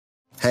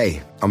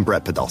Hey, I'm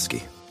Brett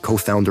Podolsky,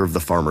 co-founder of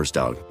The Farmer's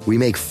Dog. We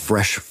make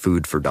fresh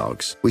food for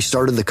dogs. We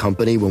started the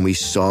company when we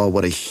saw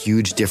what a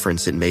huge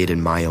difference it made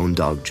in my own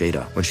dog,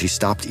 Jada, when she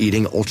stopped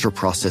eating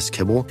ultra-processed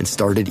kibble and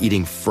started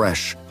eating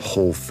fresh,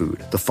 whole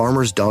food. The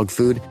Farmer's Dog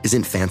food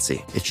isn't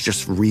fancy. It's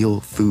just real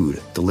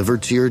food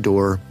delivered to your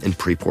door in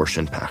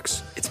pre-portioned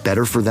packs. It's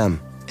better for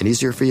them and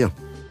easier for you.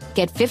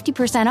 Get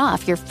 50%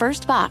 off your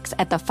first box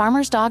at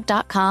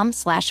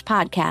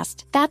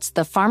thefarmersdog.com/podcast. That's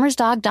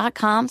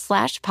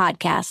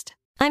thefarmersdog.com/podcast.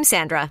 I'm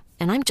Sandra,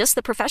 and I'm just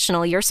the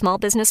professional your small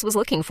business was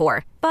looking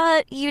for.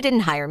 But you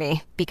didn't hire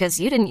me because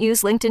you didn't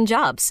use LinkedIn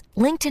Jobs.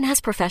 LinkedIn has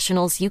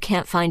professionals you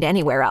can't find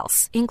anywhere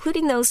else,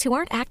 including those who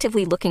aren't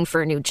actively looking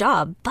for a new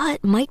job,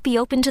 but might be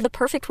open to the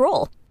perfect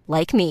role,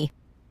 like me.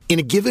 In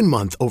a given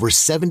month, over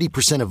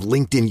 70% of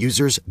LinkedIn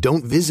users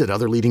don't visit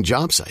other leading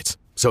job sites.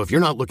 So if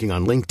you're not looking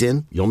on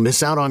LinkedIn, you'll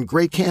miss out on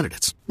great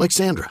candidates like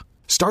Sandra.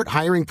 Start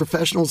hiring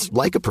professionals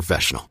like a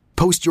professional.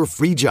 Post your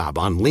free job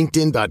on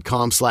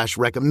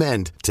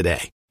linkedin.com/recommend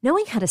today.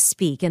 Knowing how to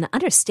speak and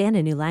understand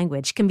a new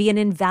language can be an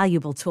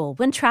invaluable tool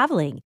when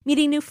traveling,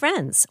 meeting new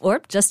friends,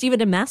 or just even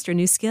to master a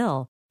new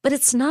skill. But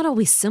it's not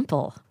always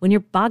simple when you're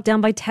bogged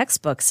down by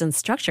textbooks and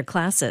structured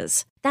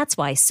classes. That's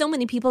why so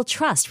many people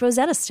trust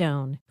Rosetta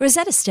Stone.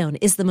 Rosetta Stone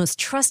is the most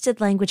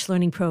trusted language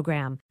learning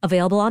program,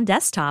 available on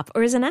desktop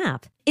or as an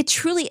app. It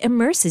truly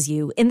immerses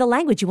you in the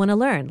language you want to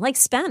learn, like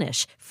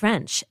Spanish,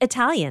 French,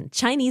 Italian,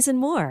 Chinese, and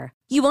more.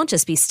 You won't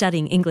just be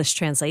studying English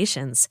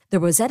translations. The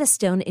Rosetta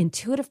Stone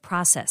intuitive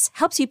process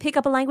helps you pick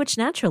up a language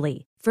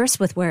naturally, first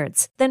with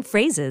words, then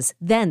phrases,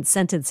 then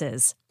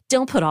sentences.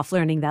 Don't put off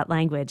learning that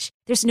language.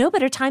 There's no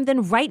better time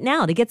than right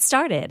now to get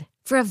started.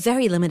 For a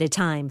very limited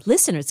time,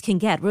 listeners can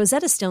get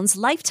Rosetta Stone's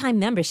lifetime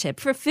membership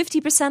for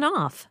 50%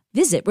 off.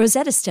 Visit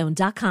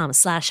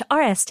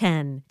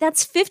rosettastone.com/rs10.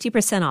 That's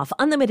 50% off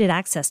unlimited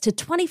access to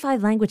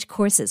 25 language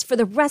courses for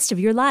the rest of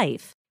your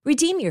life.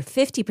 Redeem your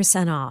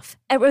 50% off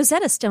at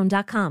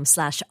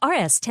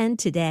rosettastone.com/rs10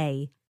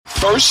 today.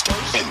 First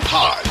and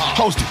Pod,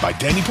 hosted by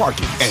Danny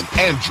Parkin and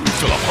Andrew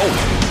Filippone.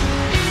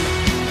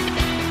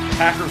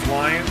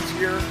 Packers-Lions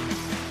here.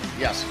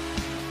 Yes.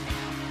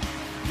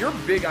 You're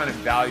big on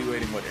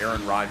evaluating what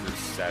Aaron Rodgers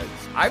says.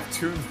 I've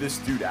tuned this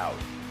dude out.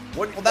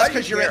 Well, that's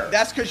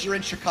because you're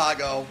in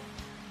Chicago,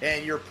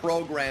 and you're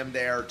programmed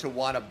there to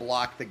want to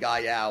block the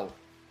guy out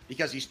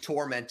because he's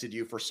tormented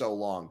you for so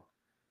long.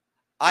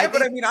 I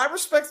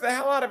respect the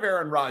hell out of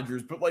Aaron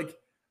Rodgers, but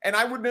and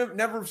I would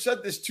never have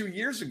said this 2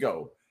 years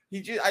ago.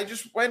 I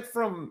just went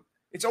from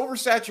it's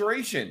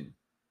oversaturation.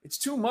 It's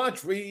too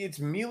much. It's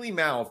mealy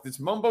mouthed. It's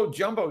mumbo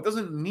jumbo. It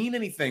doesn't mean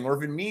anything. Or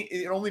if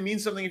it only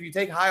means something if you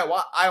take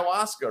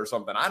ayahuasca or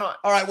something. All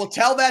right. Well,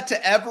 tell that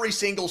to every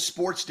single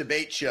sports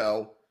debate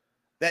show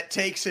that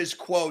takes his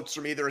quotes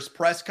from either his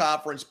press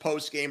conference,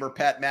 post game, or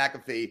Pat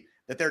McAfee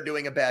that they're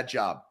doing a bad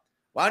job.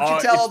 Why don't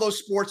you tell all those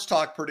sports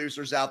talk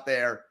producers out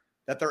there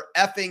that they're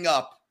effing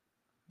up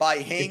by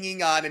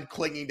hanging on and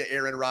clinging to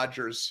Aaron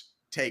Rodgers'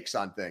 takes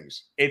on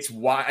things? It's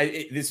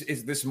why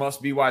this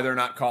must be why they're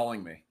not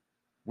calling me.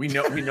 We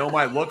know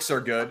my looks are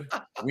good.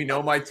 We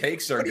know my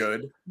takes are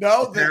good.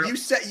 No,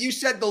 you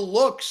said the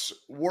looks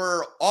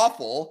were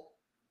awful.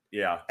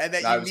 Yeah. And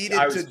that you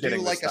needed to do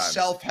like a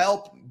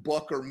self-help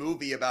book or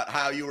movie about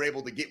how you were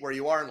able to get where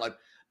you are in life.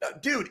 No,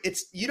 dude,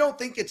 you don't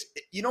think it's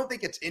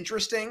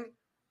interesting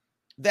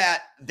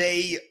that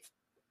they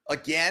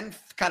again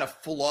kind of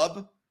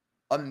flub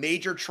a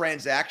major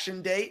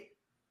transaction date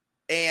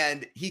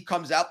and he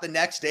comes out the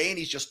next day and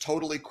he's just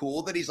totally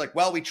cool that he's like,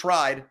 well, we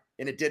tried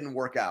and it didn't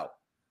work out.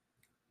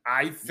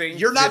 I think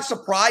you're not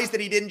surprised that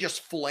he didn't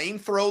just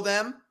flamethrow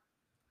them?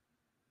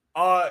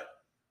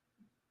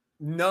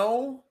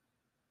 No,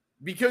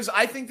 because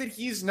I think that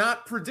he's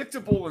not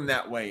predictable in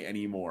that way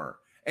anymore.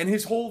 And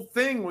his whole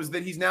thing was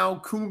that he's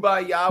now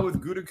kumbaya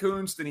with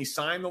Gutekunst and he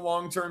signed the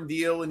long-term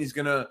deal and he's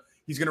gonna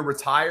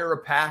retire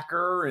a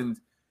Packer. And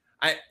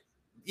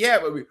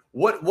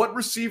what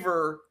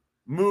receiver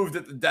moved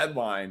at the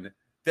deadline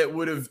that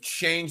would have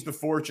changed the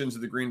fortunes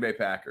of the Green Bay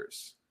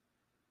Packers?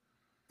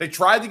 They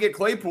tried to get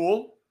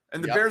Claypool.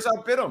 And the Bears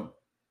outbid them.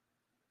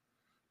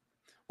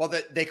 Well,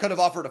 they could have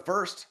offered a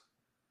first.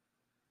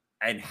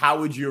 And how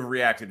would you have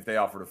reacted if they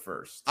offered a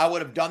first? I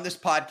would have done this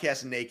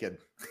podcast naked.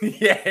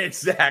 Yeah,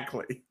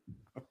 exactly.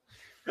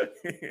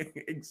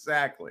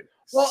 Exactly.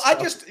 Well, I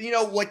just,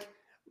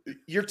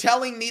 you're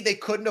telling me they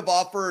couldn't have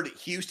offered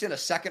Houston a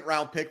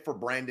second-round pick for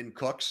Brandon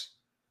Cooks?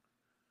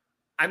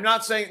 I'm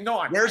not saying –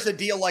 no. Where's a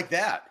deal like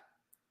that?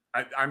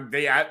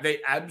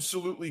 They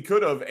absolutely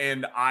could have,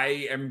 and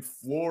I am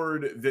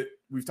floored that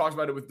we've talked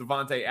about it with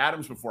Devontae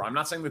Adams before. I'm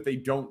not saying that they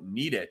don't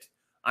need it.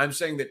 I'm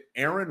saying that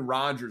Aaron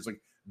Rodgers,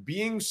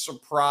 being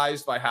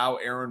surprised by how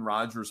Aaron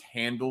Rodgers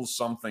handles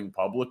something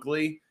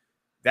publicly,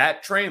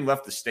 that train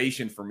left the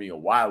station for me a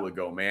while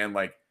ago, man.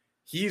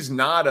 He's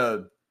not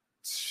a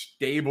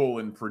stable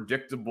and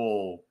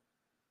predictable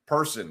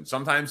person.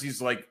 Sometimes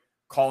he's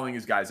calling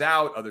his guys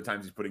out. Other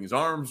times he's putting his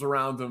arms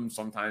around them.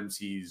 Sometimes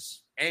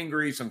he's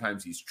angry.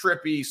 Sometimes he's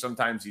trippy.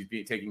 Sometimes he's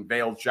taking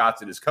veiled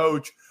shots at his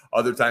coach.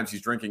 Other times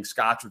he's drinking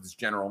scotch with his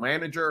general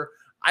manager.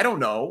 I don't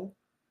know.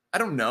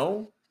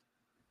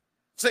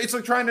 So it's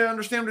like trying to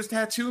understand what his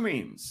tattoo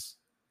means.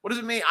 What does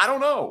it mean? I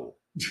don't know.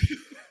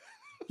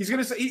 He's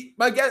going to say,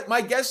 my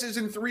guess is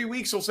in 3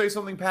 weeks, he'll say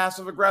something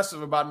passive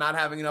aggressive about not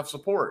having enough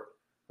support.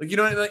 Like, you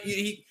know,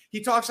 he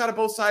talks out of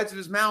both sides of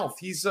his mouth.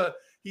 He's not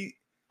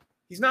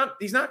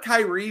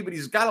Kyrie, but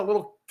he's got a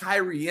little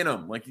Kyrie in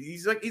him. Like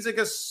he's like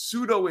a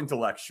pseudo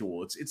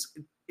intellectual.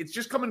 It's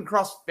just coming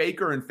across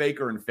faker and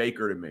faker and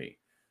faker to me.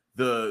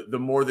 The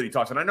more that he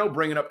talks, and I know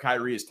bringing up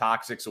Kyrie is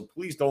toxic, so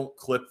please don't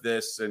clip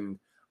this. And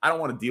I don't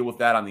want to deal with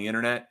that on the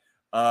internet,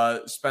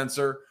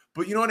 Spencer.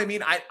 But you know what I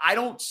mean? I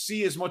don't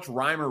see as much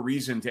rhyme or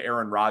reason to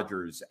Aaron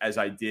Rodgers as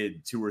I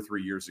did 2 or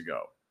 3 years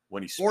ago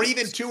when he speaks. Or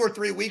even 2 or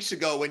 3 weeks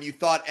ago when you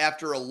thought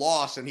after a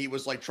loss and he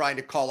was like trying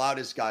to call out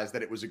his guys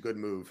that it was a good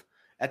move.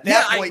 At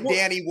that point,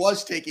 Danny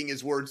was taking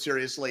his word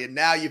seriously, and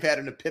now you've had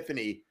an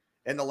epiphany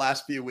in the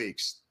last few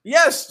weeks.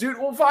 Yes, dude.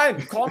 Well,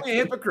 fine. Call me a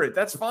hypocrite.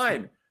 That's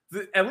fine.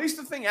 At least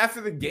the thing after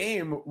the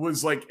game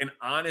was like an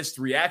honest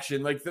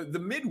reaction. Like the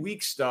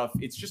midweek stuff,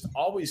 it's just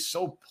always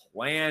so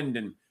planned,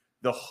 and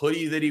the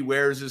hoodie that he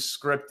wears is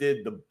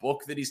scripted. The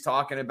book that he's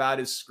talking about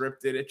is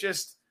scripted. It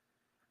just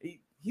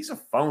he's a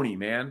phony,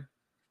 man.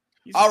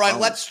 All right,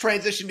 let's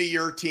transition to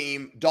your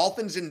team.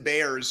 Dolphins and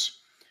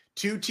Bears,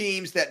 2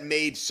 teams that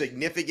made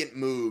significant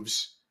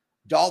moves.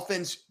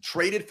 Dolphins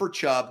traded for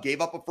Chubb, gave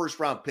up a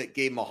first-round pick,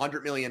 gave him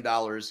 $100 million,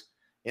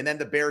 and then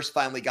the Bears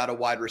finally got a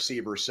wide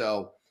receiver.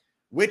 So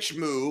which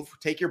move,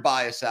 take your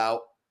bias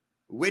out,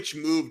 which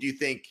move do you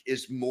think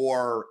is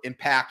more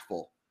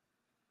impactful?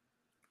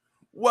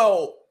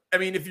 Well, I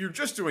mean, if you're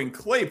just doing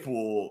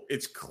Claypool,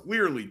 it's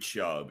clearly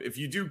Chubb. If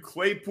you do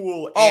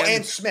Claypool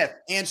and Smith,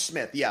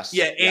 yes.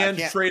 Yeah, and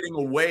trading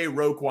away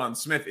Roquan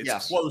Smith,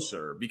 it's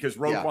closer because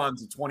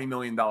Roquan's a $20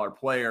 million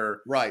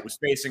player. Right. Was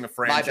facing a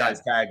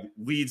franchise tag,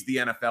 leads the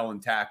NFL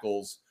in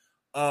tackles.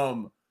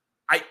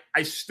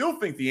 I still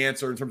think the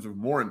answer in terms of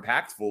more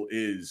impactful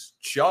is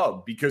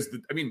Chubb because,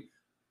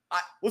 I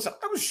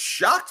was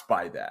shocked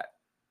by that.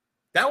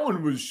 That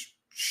one was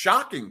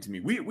shocking to me.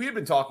 We had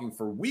been talking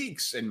for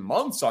weeks and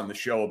months on the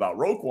show about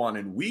Roquan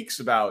and weeks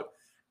about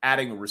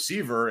adding a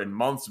receiver and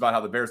months about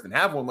how the Bears didn't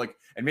have one. Like,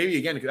 and maybe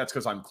again, that's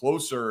because I'm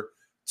closer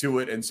to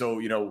it. And so,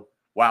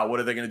 wow, what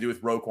are they going to do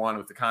with Roquan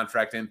with the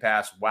contract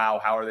impasse? Wow,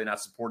 how are they not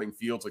supporting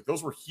Fields? Like,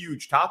 those were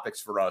huge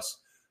topics for us.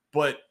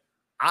 But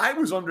I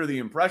was under the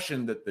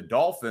impression that the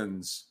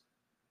Dolphins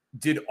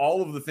did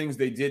all of the things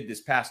they did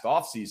this past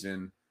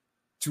offseason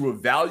to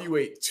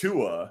evaluate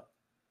Tua,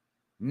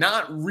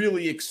 not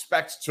really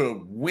expect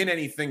to win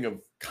anything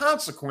of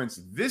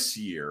consequence this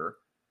year,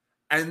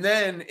 and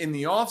then in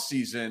the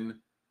offseason,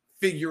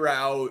 figure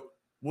out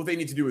what they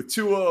need to do with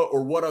Tua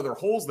or what other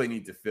holes they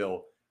need to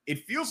fill.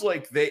 It feels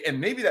like and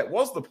maybe that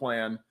was the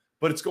plan,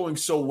 but it's going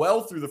so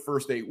well through the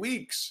first 8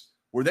 weeks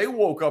where they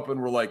woke up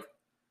and were like,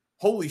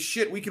 holy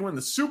shit, we can win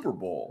the Super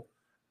Bowl.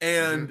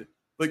 And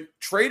like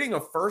trading a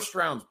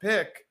first-round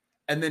pick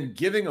and then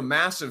giving a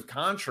massive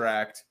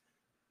contract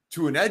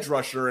to an edge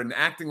rusher and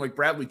acting like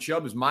Bradley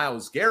Chubb is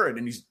Myles Garrett,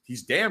 and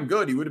he's damn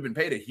good. He would have been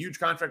paid a huge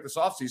contract this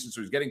offseason, so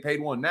he's getting paid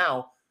one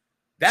now.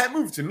 That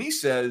move to me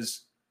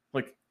says,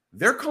 like,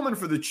 they're coming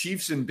for the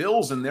Chiefs and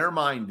Bills in their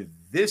mind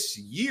this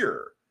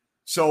year.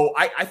 So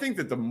I think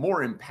that the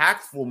more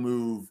impactful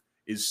move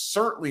is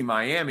certainly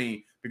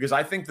Miami because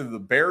I think that the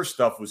Bears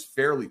stuff was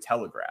fairly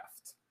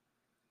telegraphed.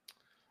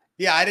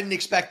 Yeah, I didn't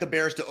expect the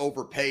Bears to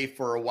overpay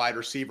for a wide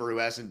receiver who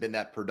hasn't been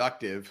that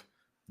productive.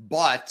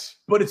 But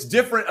it's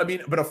different. I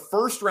mean, but a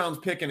first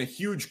round pick and a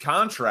huge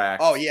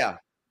contract. Oh yeah,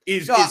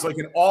 is like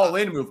an all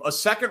in move. A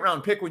second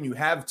round pick when you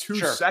have 2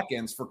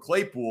 seconds for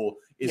Claypool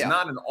is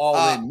not an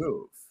all in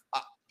move.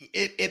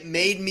 It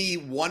made me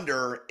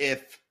wonder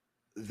if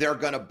they're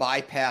going to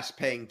bypass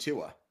paying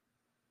Tua.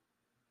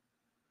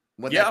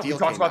 We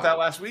talked about that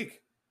last week.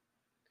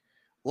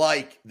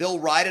 Like they'll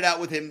ride it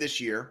out with him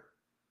this year.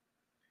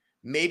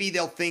 Maybe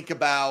they'll think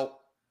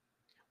about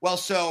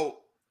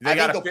They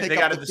got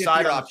to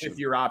decide on a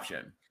 5th-year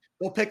option.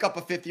 They'll pick up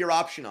a 5th-year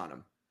option on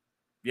him.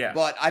 Yeah.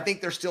 But I think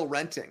they're still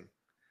renting.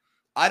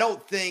 I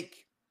don't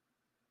think,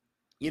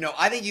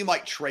 I think you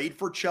might trade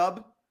for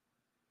Chubb,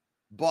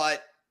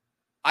 but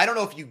I don't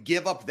know if you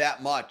give up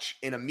that much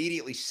and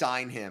immediately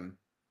sign him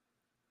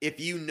if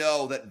you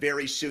know that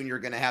very soon you're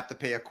going to have to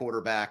pay a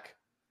quarterback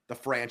the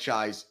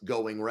franchise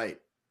going rate.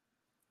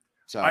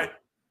 So,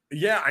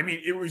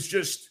 it was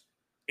just,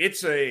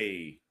 it's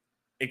a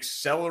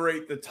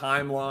accelerate the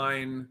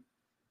timeline,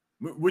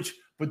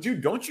 but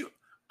dude,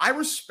 I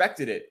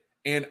respected it.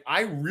 And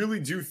I really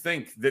do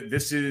think that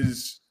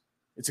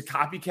it's a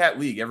copycat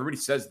league. Everybody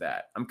says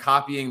that. I'm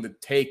copying the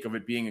take of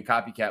it being a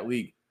copycat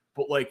league,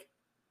 but like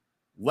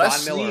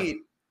Les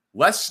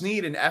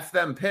Snead and F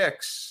them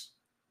picks.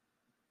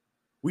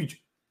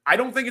 I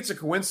don't think it's a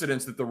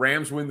coincidence that the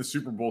Rams win the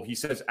Super Bowl. He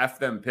says F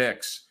them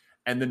picks.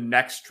 And the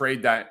next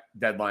trade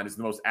deadline is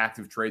the most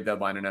active trade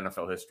deadline in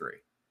NFL history.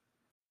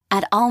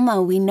 At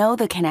Alma, we know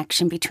the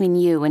connection between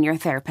you and your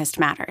therapist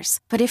matters.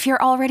 But if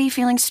you're already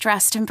feeling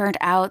stressed and burnt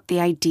out, the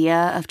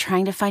idea of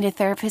trying to find a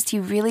therapist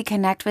you really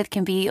connect with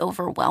can be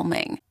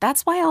overwhelming.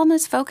 That's why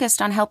Alma's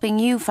focused on helping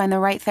you find the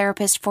right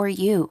therapist for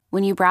you.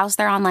 When you browse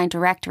their online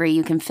directory,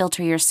 you can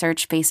filter your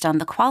search based on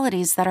the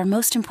qualities that are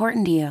most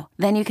important to you.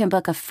 Then you can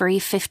book a free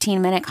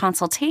 15-minute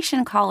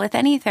consultation call with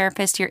any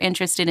therapist you're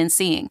interested in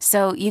seeing,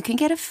 so you can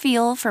get a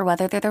feel for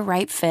whether they're the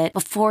right fit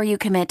before you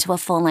commit to a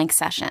full-length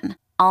session.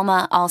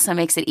 Alma also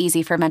makes it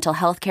easy for mental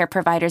health care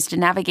providers to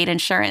navigate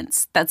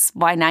insurance. That's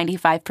why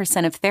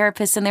 95% of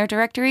therapists in their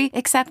directory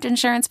accept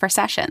insurance for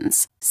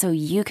sessions, so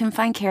you can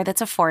find care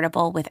that's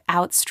affordable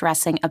without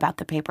stressing about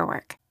the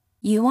paperwork.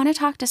 You want to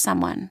talk to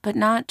someone, but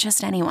not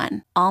just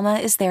anyone. Alma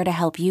is there to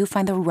help you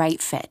find the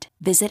right fit.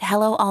 Visit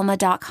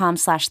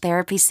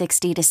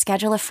helloalma.com/therapy60 to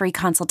schedule a free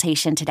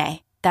consultation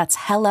today. That's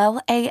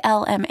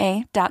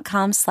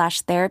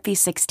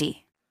helloalma.com/therapy60.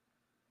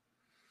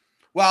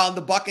 Well,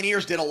 the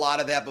Buccaneers did a lot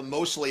of that, but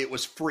mostly it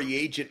was free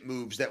agent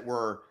moves that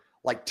were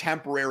like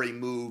temporary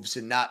moves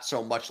and not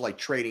so much like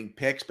trading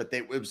picks, but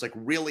it was like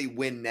really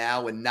win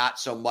now and not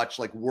so much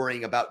like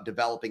worrying about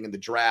developing in the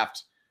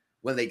draft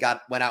when they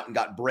went out and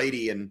got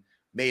Brady and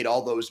made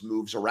all those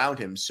moves around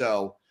him.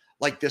 So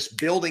like this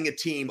building a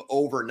team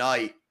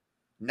overnight,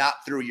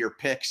 not through your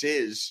picks,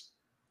 is,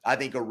 I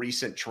think, a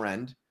recent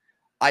trend.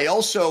 I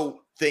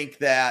also think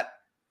that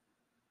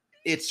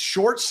it's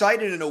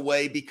short-sighted in a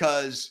way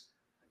because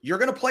you're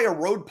going to play a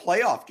road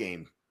playoff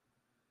game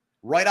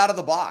right out of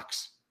the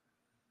box,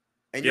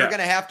 and you're going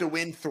to have to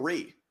win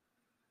 3.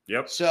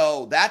 Yep.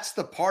 So that's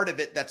the part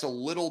of it that's a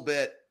little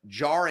bit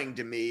jarring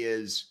to me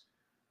is,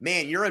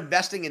 man, you're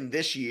investing in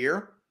this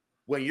year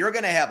when you're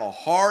going to have a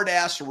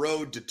hard-ass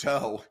road to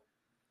toe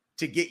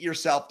to get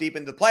yourself deep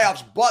into the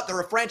playoffs, but they're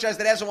a franchise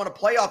that hasn't won a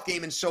playoff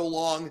game in so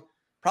long.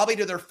 Probably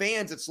to their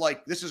fans, it's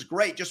like, this is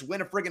great. Just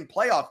win a friggin'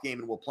 playoff game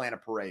and we'll plan a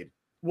parade.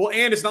 Well,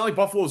 and it's not like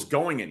Buffalo's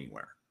going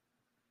anywhere.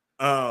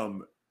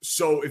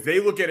 So if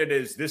they look at it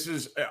as this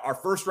is our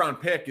first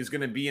round pick is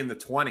going to be in the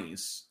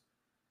 20s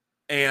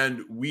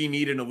and we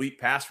need an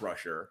elite pass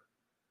rusher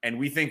and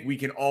we think we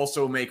can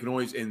also make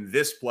noise in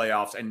this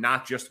playoffs and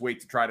not just wait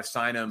to try to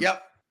sign him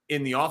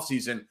in the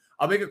offseason.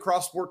 I'll make a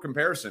cross-sport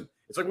comparison.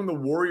 It's like when the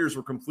Warriors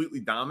were completely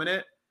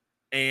dominant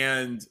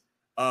and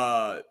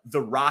the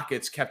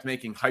Rockets kept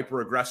making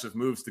hyper-aggressive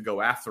moves to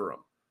go after them.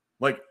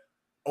 Like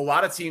a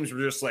lot of teams were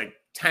just like,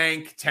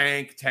 tank.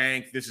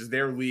 This is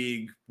their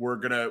league. We're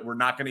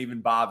not gonna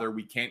even bother.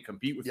 We can't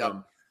compete with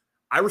them.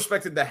 I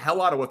respected the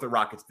hell out of what the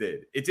Rockets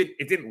did. It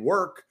didn't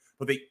work,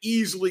 but they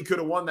easily could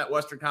have won that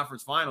Western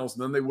Conference Finals,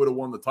 and then they would have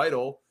won the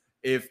title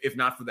if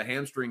not for the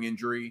hamstring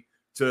injury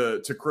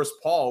to Chris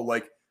Paul.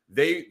 Like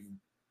the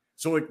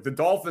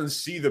Dolphins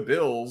see the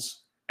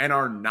Bills and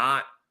are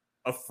not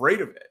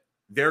afraid of it.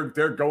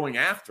 They're going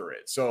after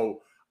it.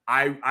 So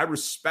I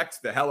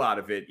respect the hell out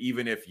of it,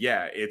 even if,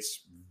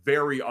 it's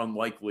very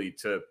unlikely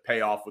to pay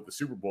off with the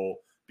Super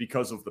Bowl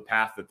because of the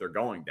path that they're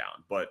going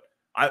down. But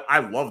I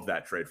love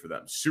that trade for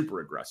them. Super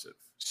aggressive.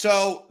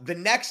 So the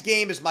next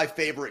game is my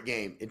favorite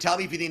game. And tell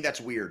me if you think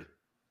that's weird.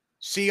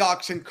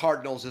 Seahawks and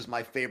Cardinals is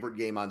my favorite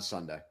game on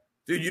Sunday.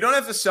 Dude, you don't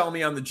have to sell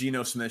me on the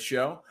Geno Smith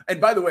show. And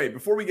by the way,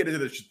 before we get into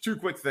this, just 2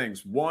 quick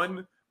things.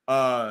 One,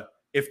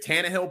 if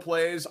Tannehill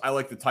plays, I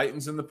like the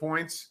Titans in the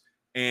points.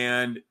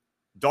 And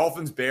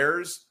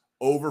Dolphins-Bears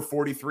over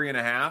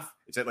 43.5.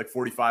 It's at like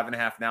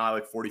 45.5 now. I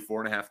like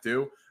 44.5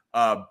 too.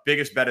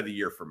 Biggest bet of the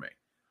year for me.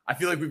 I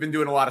feel like we've been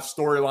doing a lot of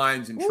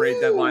storylines and trade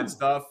deadline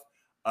stuff.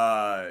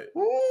 I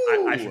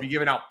should be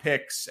giving out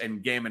picks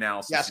and game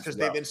analysis. Yes, because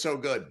they've been so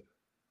good,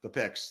 the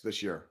picks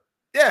this year.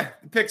 Yeah,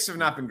 the picks have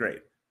not been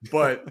great.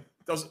 But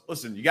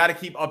listen, you got to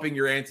keep upping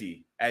your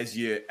ante as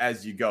you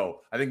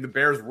go. I think the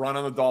Bears run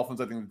on the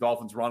Dolphins. I think the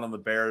Dolphins run on the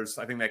Bears.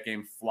 I think that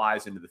game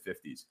flies into the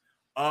 50s.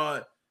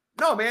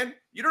 No, man,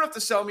 you don't have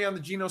to sell me on the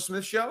Geno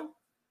Smith show.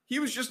 He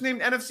was just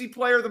named NFC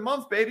Player of the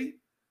Month, baby.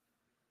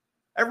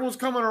 Everyone's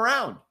coming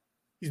around.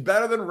 He's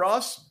better than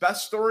Russ.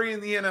 Best story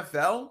in the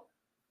NFL.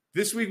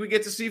 This week we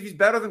get to see if he's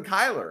better than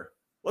Kyler.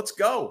 Let's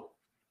go.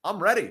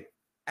 I'm ready.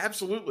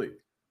 Absolutely.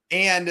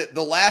 And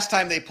the last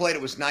time they played,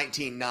 it was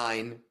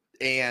 19-9,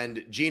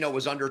 and Geno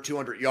was under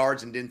 200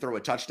 yards and didn't throw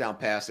a touchdown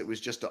pass. It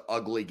was just an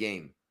ugly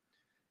game.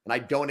 And I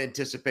don't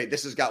anticipate –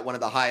 this has got one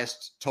of the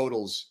highest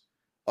totals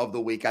of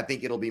the week. I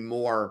think it'll be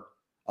more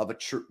of a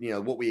true,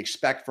 what we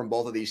expect from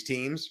both of these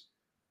teams.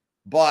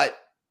 But,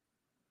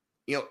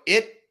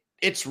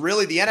 it's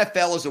really the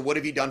NFL is a what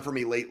have you done for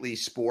me lately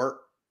sport.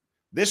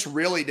 This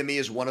really, to me,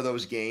 is one of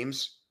those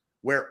games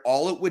where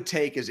all it would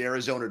take is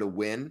Arizona to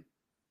win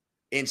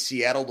and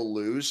Seattle to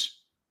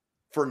lose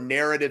for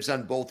narratives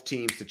on both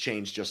teams to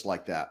change just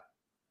like that.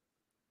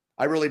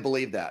 I really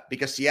believe that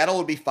because Seattle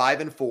would be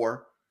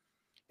 5-4.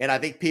 And I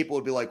think people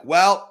would be like,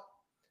 well,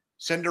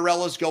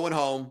 Cinderella's going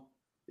home.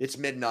 It's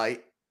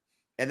midnight.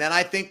 And then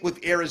I think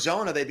with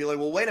Arizona, they'd be like,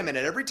 well, wait a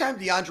minute. Every time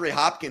DeAndre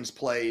Hopkins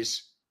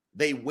plays,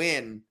 they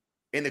win,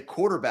 and the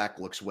quarterback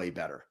looks way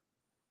better.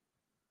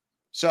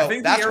 So I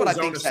think that's the what I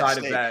Arizona think side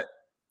of that.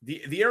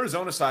 The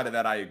Arizona side of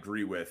that, I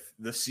agree with.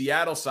 The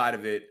Seattle side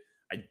of it,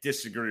 I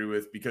disagree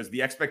with, because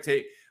the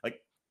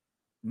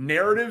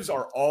narratives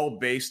are all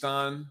based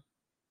on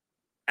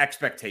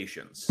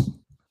expectations,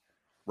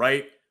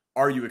 right?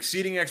 Are you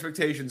exceeding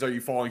expectations? Are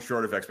you falling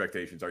short of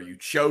expectations? Are you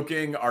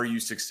choking? Are you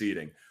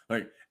succeeding?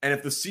 And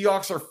if the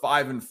Seahawks are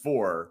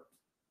 5-4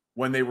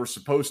 when they were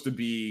supposed to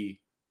be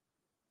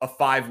a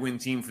 5-win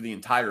team for the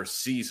entire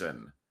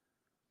season,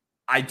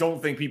 I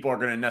don't think people are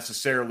going to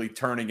necessarily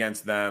turn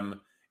against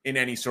them in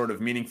any sort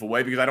of meaningful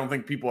way, because I don't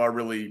think people are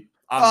really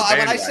on the bandwagon.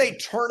 When I say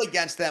turn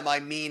against them, I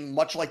mean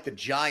much like the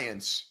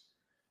Giants.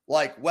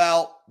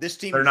 This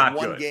team is not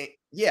one good. game.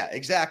 Yeah,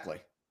 exactly.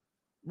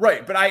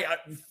 Right, but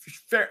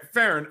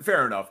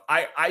fair enough.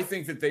 I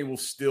think that they will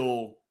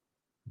still.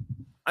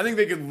 I think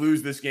they could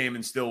lose this game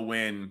and still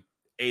win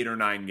 8 or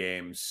 9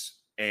 games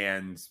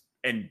and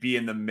be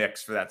in the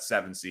mix for that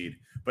 7 seed.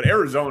 But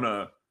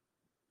Arizona,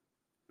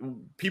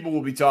 people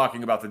will be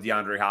talking about the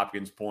DeAndre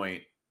Hopkins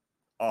point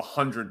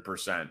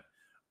 100%.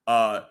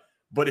 But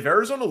if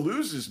Arizona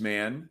loses,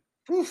 man,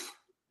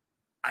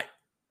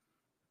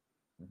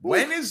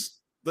 when is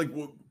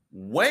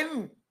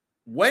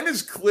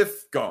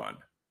Cliff gone?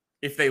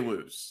 If they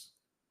lose,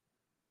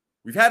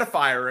 we've had a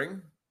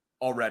firing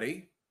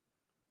already.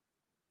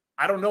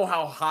 I don't know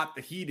how hot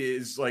the heat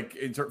is,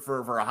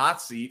 for a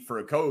hot seat for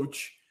a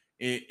coach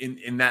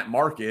in that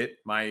market.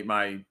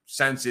 My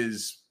sense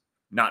is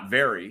not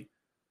very.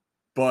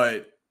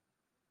 But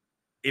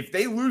if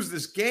they lose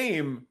this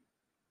game,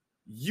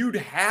 you'd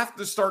have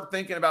to start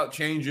thinking about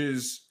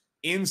changes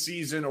in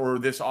season or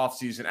this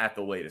offseason at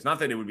the latest. Not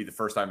that it would be the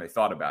first time they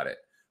thought about it,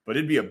 but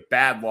it'd be a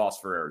bad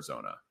loss for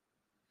Arizona.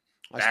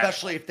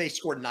 Especially if they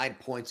scored 9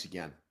 points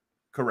again.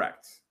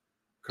 Correct.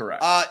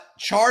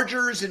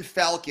 Chargers and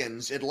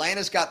Falcons.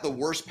 Atlanta's got the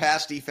worst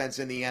pass defense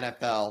in the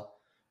NFL,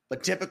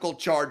 but typical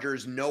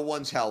Chargers, no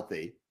one's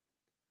healthy.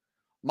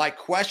 My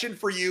question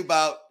for you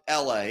about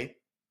LA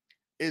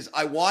is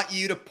I want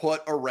you to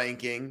put a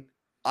ranking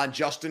on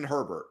Justin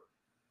Herbert.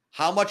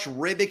 How much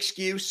rib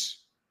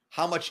excuse?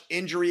 How much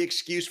injury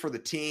excuse for the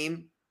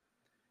team?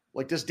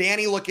 Does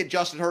Danny look at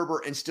Justin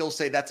Herbert and still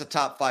say that's a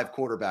top 5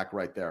 quarterback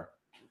right there?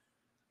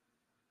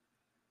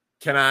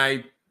 Can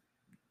I,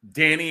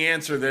 Danny,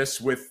 answer this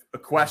with a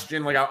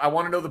question? I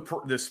want to know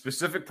the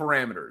specific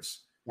parameters.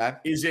 Okay.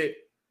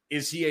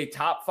 Is he a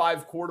top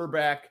 5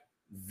 quarterback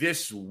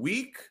this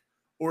week?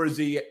 Or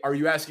are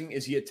you asking,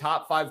 is he a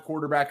top 5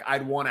 quarterback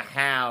I'd want to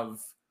have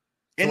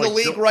in the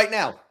league right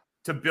now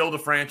to build a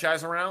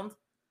franchise around?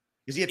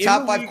 Is he a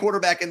top 5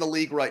 quarterback in the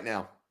league right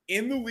now?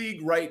 In the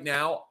league right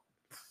now,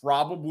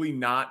 probably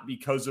not,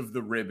 because of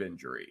the rib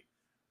injury.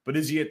 But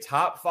is he a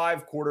top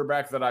 5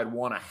 quarterback that I'd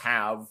want to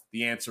have?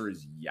 The answer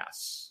is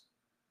yes.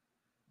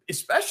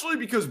 Especially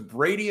because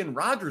Brady and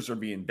Rodgers are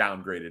being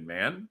downgraded,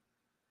 man.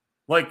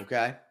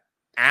 Okay.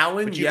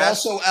 Allen, but you've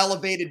also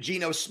elevated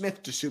Geno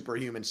Smith to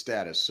superhuman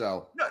status.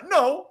 So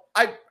no,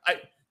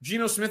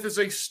 Geno Smith is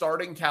a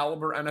starting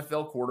caliber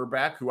NFL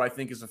quarterback who I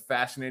think is a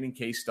fascinating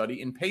case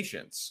study in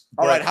patience.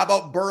 All right, how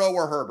about Burrow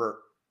or Herbert?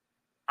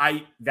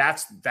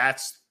 That's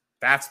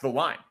the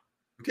line.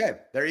 Okay,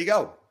 there you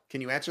go.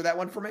 Can you answer that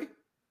one for me?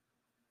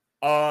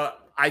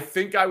 I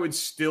think I would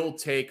still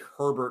take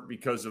Herbert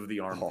because of the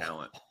arm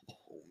talent.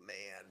 Oh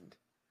man.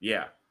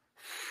 Yeah.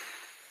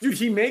 Dude,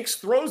 he makes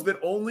throws that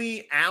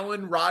only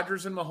Allen,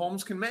 Rodgers, and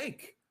Mahomes can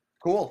make.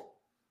 Cool.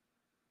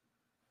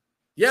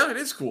 Yeah, it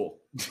is cool.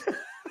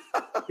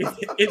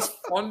 It's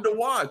fun to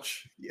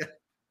watch. Yeah.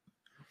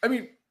 I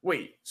mean,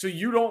 wait, so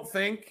you don't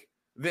think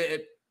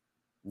that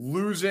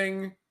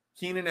losing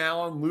Keenan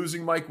Allen,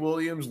 losing Mike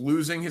Williams,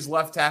 losing his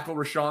left tackle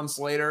Rashawn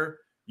Slater,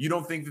 you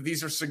don't think that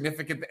these are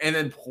significant, and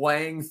then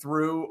playing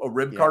through a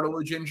rib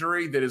cartilage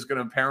injury that is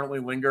going to apparently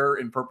linger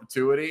in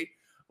perpetuity?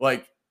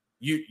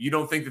 You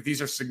don't think that these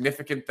are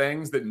significant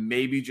things that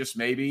maybe, just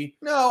maybe,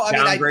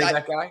 downgrade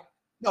that guy?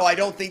 No, I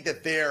don't think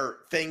that they're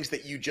things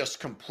that you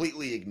just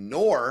completely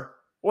ignore.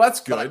 Well,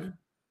 that's good.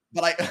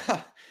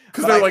 Because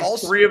they're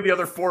also 3 of the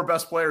other 4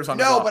 best players on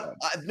the offense.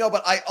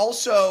 But I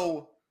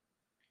also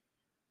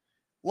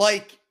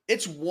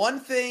it's one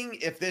thing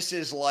if this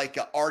is like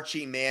an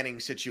Archie Manning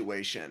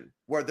situation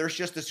where there's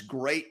just this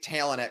great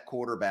talent at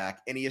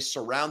quarterback and he is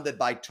surrounded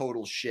by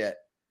total shit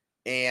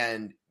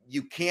and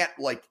you can't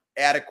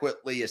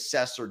adequately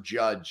assess or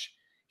judge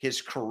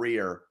his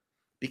career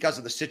because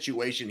of the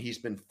situation he's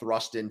been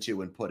thrust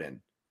into and put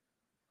in.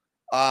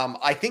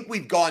 I think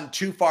we've gone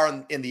too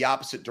far in the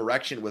opposite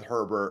direction with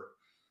Herbert,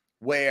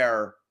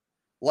 where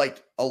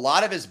a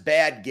lot of his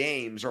bad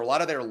games or a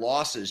lot of their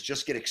losses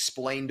just get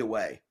explained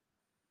away.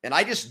 And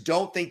I just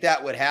don't think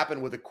that would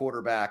happen with a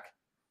quarterback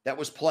that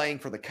was playing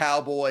for the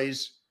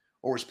Cowboys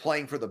or was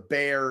playing for the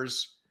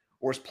Bears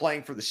or was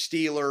playing for the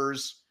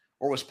Steelers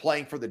or was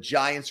playing for the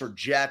Giants or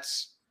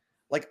Jets.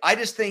 I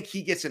just think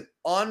he gets an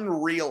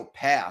unreal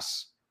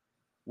pass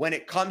when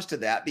it comes to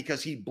that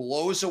because he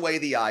blows away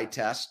the eye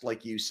test,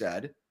 like you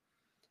said.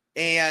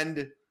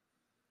 And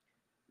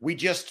we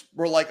just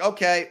were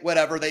okay,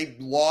 whatever. They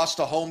lost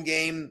a home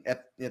game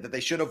that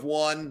they should have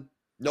won.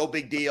 No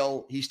big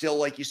deal. He still,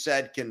 like you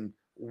said, can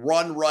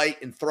run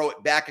right and throw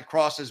it back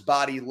across his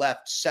body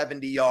left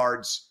 70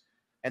 yards.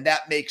 And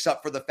that makes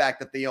up for the fact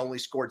that they only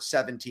scored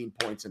 17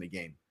 points in a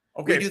game.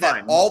 Okay, we do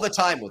that all the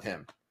time with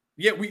him.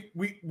 Yeah,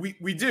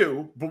 we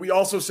do, but we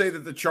also say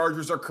that the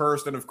Chargers are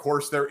cursed, and of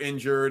course they're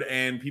injured,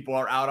 and people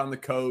are out on the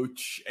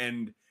coach,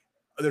 and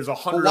there's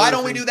 100. Why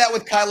don't we do that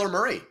with Kyler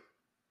Murray?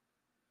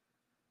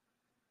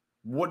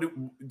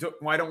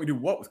 Why don't we do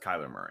what with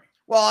Kyler Murray?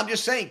 Well, I'm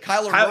just saying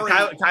Kyler Murray.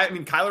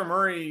 Kyler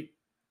Murray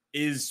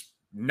is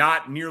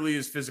not nearly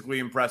as physically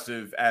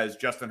impressive as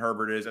Justin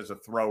Herbert is as a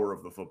thrower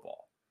of the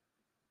football.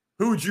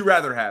 Who would you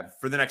rather have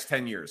for the next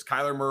 10 years,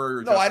 Kyler Murray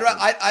or Justin Herbert?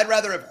 I'd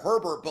rather have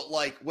Herbert, but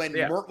like when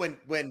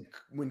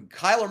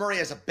Kyler Murray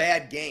has a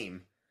bad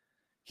game,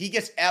 he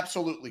gets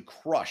absolutely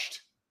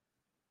crushed.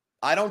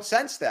 I don't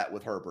sense that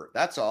with Herbert.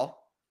 That's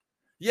all.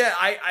 Yeah,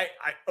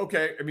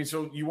 okay. I mean,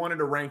 so you wanted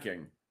a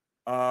ranking.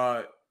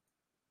 Mahomes,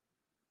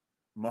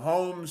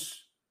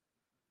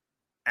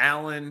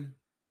 Allen.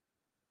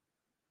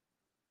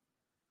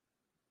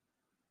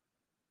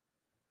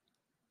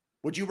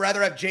 Would you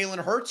rather have Jalen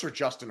Hurts or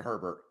Justin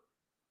Herbert?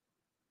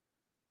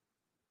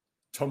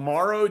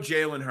 Tomorrow,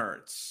 Jalen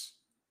Hurts.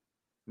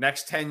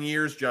 Next 10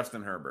 years,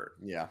 Justin Herbert.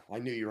 Yeah, I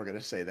knew you were going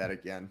to say that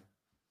again.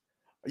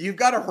 You've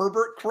got a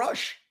Herbert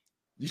crush.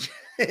 Dude,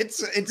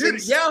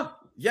 yeah.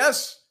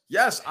 Yes.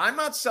 I'm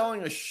not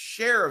selling a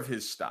share of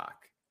his stock.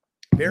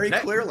 Very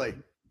clearly.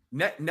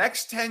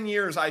 Next 10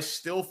 years, I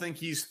still think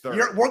he's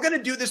third. We're going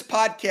to do this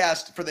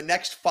podcast for the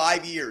next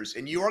 5 years,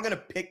 and you are going to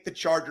pick the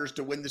Chargers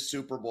to win the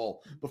Super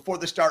Bowl before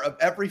the start of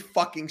every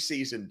fucking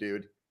season,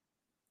 dude.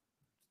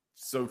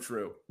 So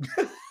true.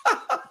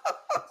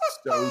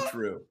 So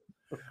true.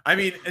 I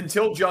mean,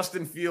 until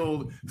Justin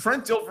Fields,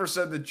 Trent Dilfer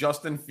said that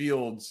Justin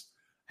Fields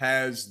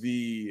has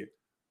the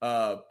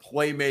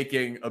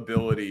playmaking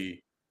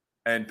ability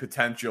and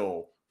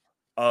potential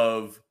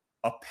of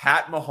a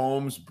Pat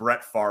Mahomes,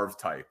 Brett Favre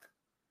type.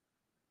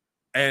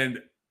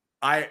 And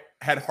I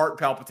had heart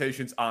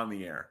palpitations on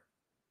the air.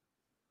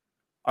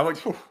 I'm like,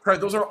 Craig,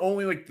 those are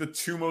only like the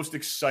two most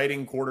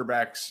exciting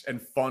quarterbacks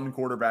and fun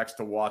quarterbacks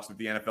to watch that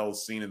the NFL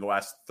has seen in the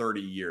last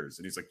 30 years.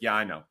 And he's like, yeah,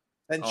 I know.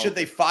 And should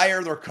they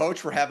fire their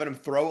coach for having him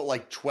throw it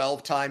like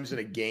 12 times in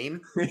a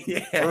game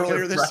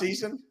earlier this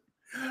season?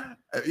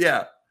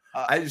 Yeah.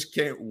 I just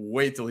can't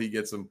wait till he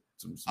gets some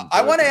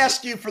I want to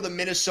ask you for the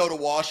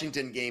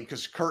Minnesota-Washington game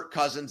because Kirk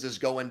Cousins is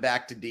going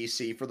back to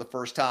D.C. for the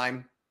first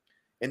time.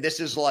 And this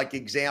is like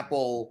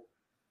example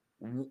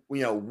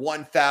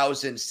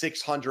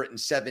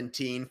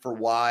 1,617 for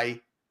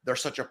why they're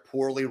such a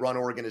poorly run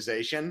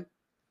organization.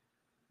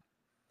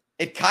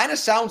 It kind of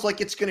sounds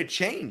like it's going to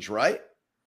change, right?